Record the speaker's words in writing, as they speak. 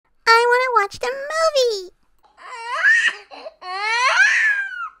watch the movie.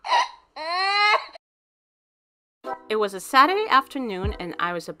 It was a Saturday afternoon and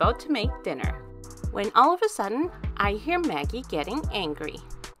I was about to make dinner, when all of a sudden, I hear Maggie getting angry.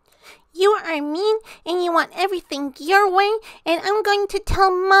 You are mean and you want everything your way, and I'm going to tell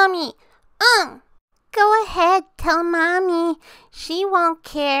Mommy. Go ahead, tell Mommy. She won't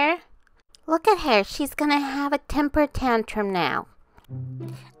care. Look at her, she's gonna have a temper tantrum now.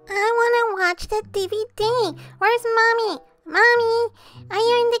 I wanna watch the DVD. Where's Mommy? Mommy, are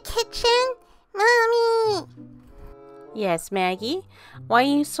you in the kitchen? Mommy! Yes, Maggie? Why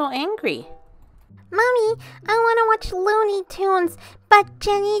are you so angry? Mommy, I wanna watch Looney Tunes, but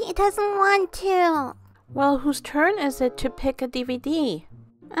Jenny doesn't want to. Well, whose turn is it to pick a DVD?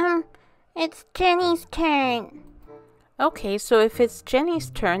 It's Jenny's turn. Okay, so if it's Jenny's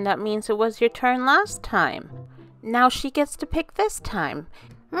turn, that means it was your turn last time. Now she gets to pick this time.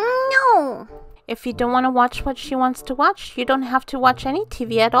 No! If you don't want to watch what she wants to watch, you don't have to watch any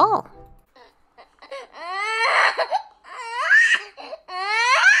TV at all.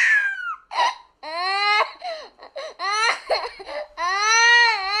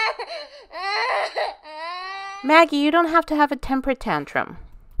 Maggie, you don't have to have a temper tantrum.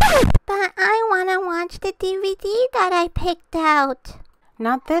 But I want to watch the DVD that I picked out.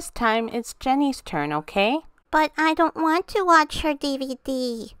 Not this time, it's Jenny's turn, okay? But I don't want to watch her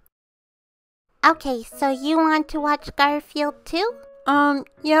DVD. Okay, so you want to watch Garfield too?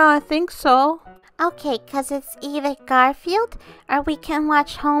 Yeah, I think so. Okay, 'cause it's either Garfield or we can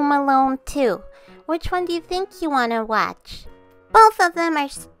watch Home Alone 2. Which one do you think you want to watch? Both of them are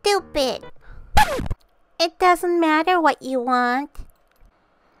stupid. It doesn't matter what you want.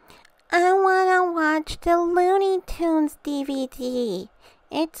 I want to watch the Looney Tunes DVD.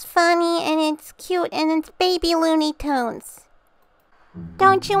 It's funny and it's cute and it's baby Looney Tunes.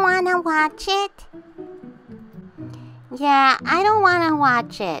 Don't you want to watch it? Yeah, I don't want to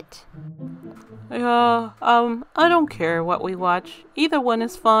watch it. Yeah, I don't care what we watch. Either one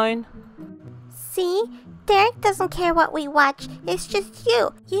is fine. See? Derek doesn't care what we watch. It's just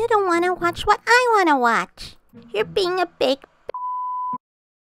you. You don't want to watch what I want to watch. You're being a big...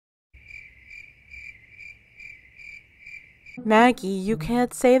 Maggie, you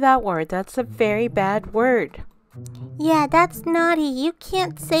can't say that word. That's a very bad word. Yeah, that's naughty. You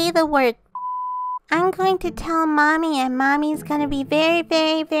can't say the word. I'm going to tell Mommy, and Mommy's going to be very,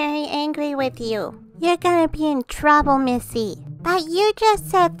 very, very angry with you. You're going to be in trouble, Missy. But you just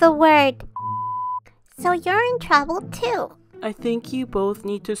said the word. So you're in trouble too. I think you both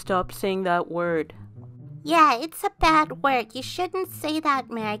need to stop saying that word. Yeah, it's a bad word. You shouldn't say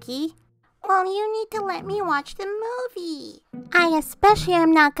that, Maggie. Well, you need to let me watch the movie. I especially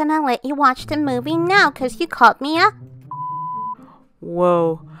am not gonna let you watch the movie now because you called me a...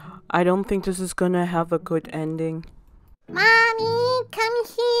 Whoa, I don't think this is gonna have a good ending. Mommy, come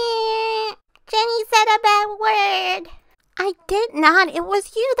here. Jenny said a bad word. I did not. It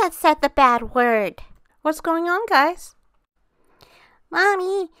was you that said the bad word. What's going on, guys?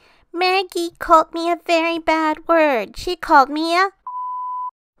 Mommy, Maggie called me a very bad word. She called me a...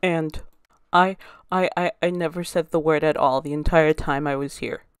 And I never said the word at all the entire time I was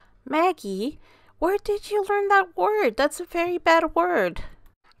here. Maggie, where did you learn that word? That's a very bad word.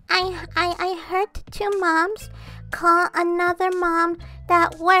 I heard two moms call another mom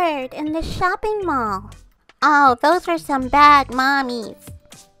that word in the shopping mall. Oh, those are some bad mommies.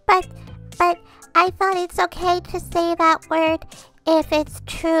 But I thought it's okay to say that word if it's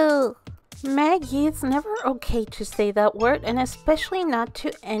true. Maggie, it's never okay to say that word, and especially not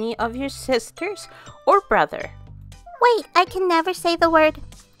to any of your sisters or brother. Wait, I can never say the word.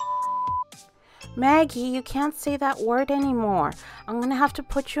 Maggie, you can't say that word anymore. I'm gonna have to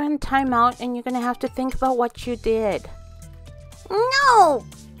put you in timeout, and you're gonna have to think about what you did. No!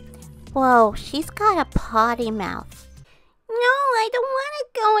 Whoa, she's got a potty mouth. No, I don't want to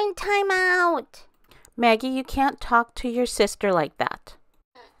go in timeout. Maggie, you can't talk to your sister like that.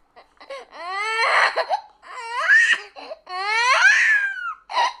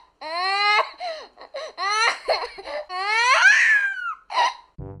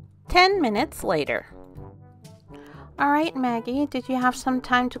 "10 minutes later. All right, Maggie, did you have some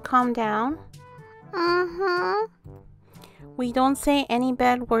time to calm down? We don't say any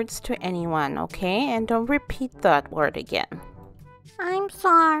bad words to anyone, okay? And don't repeat that word again. I'm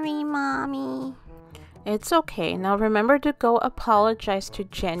sorry, Mommy. It's okay. Now remember to go apologize to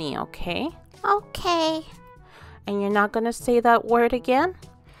Jenny, okay? Okay. And you're not gonna say that word again?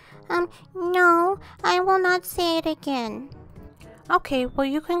 No, I will not say it again. Okay, well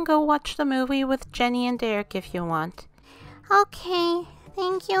you can go watch the movie with Jenny and Derek if you want. Okay,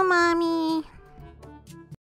 Thank you, Mommy.